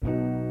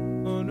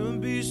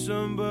be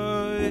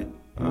somebody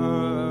I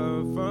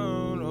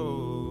found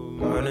home.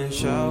 Morning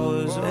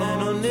showers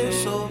and on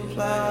this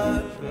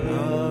supply.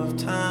 Enough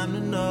time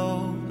to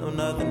know,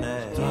 nothing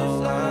at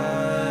all.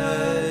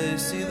 I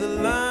see the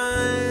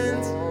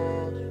lines.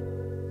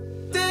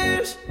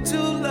 There's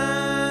two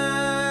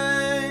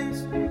lines.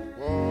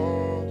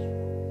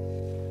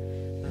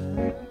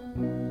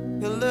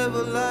 You'll live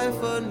a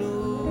life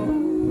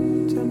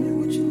anew. Tell me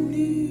what you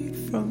need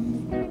from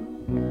me.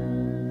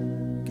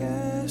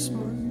 Gas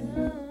money.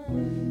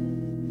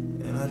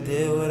 And I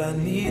did what I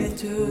needed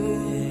to,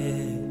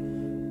 yeah,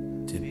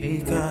 to be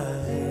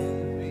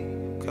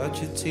kind.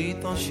 Cut your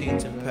teeth on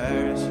sheets in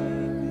Paris.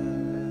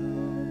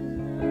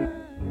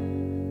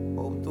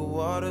 Hope the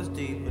water's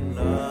deep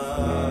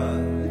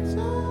enough.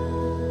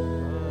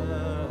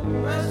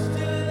 Rest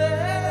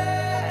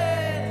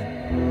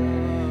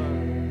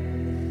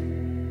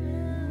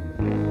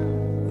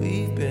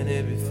we've been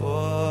here before.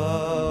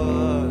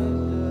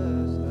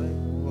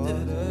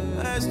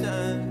 Last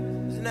time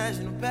was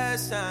national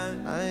pastime.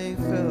 I ain't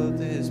felt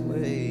this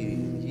way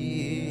in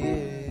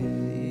years.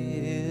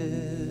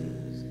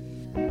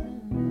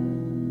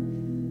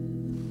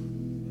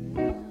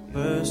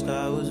 First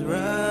I was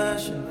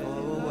rushing for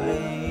a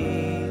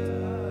wait.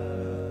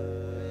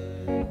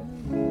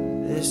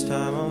 This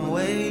time I'm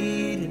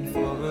waiting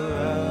for a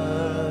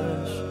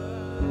rush.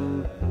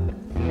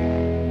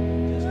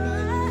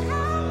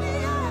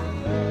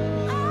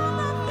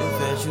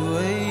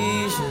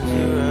 Infatuation's a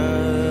rush.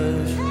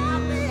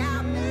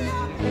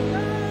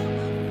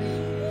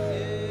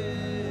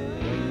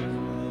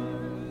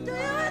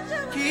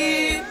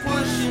 Keep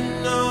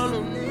pushing on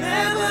them,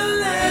 never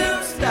let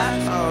them stop.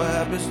 How it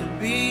happens to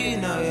be,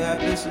 now it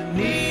happens to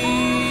me.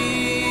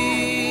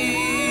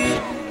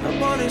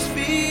 Up on his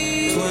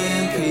feet,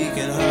 twin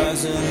peaking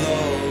highs and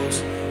lows.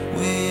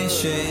 We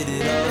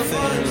shaded off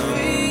and low.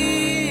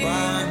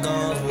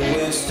 Bygones, but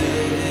we're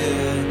still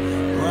here.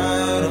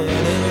 Right on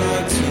it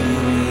like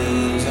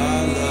twos. I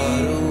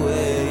love the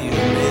way you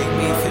make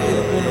me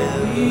feel.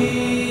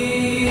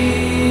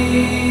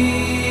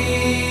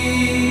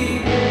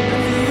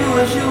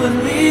 It's you and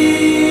me.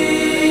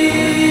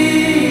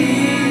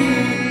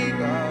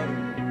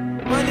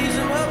 I need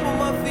some help on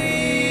my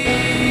feet.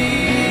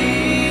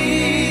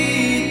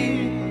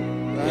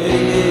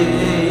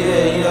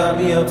 Yeah, I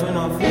be up in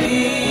my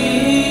feet.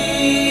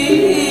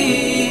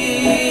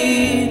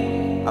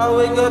 I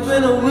wake up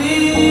in a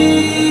week.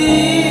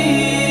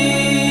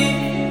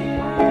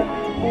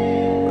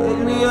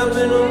 Wake me up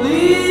in a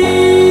week.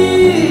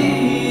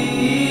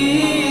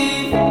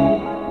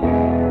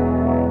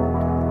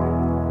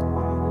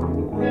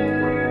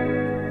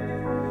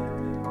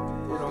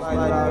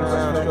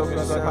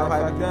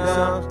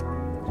 Down.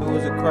 Two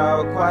is a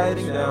crowd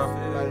quieting down.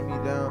 Patting me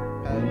down,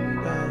 patting me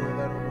down, and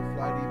let on the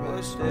flight even.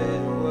 What's dead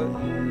and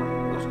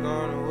what's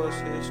gone and what's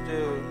here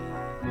still?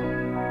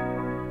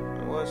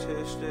 And what's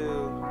here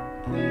still?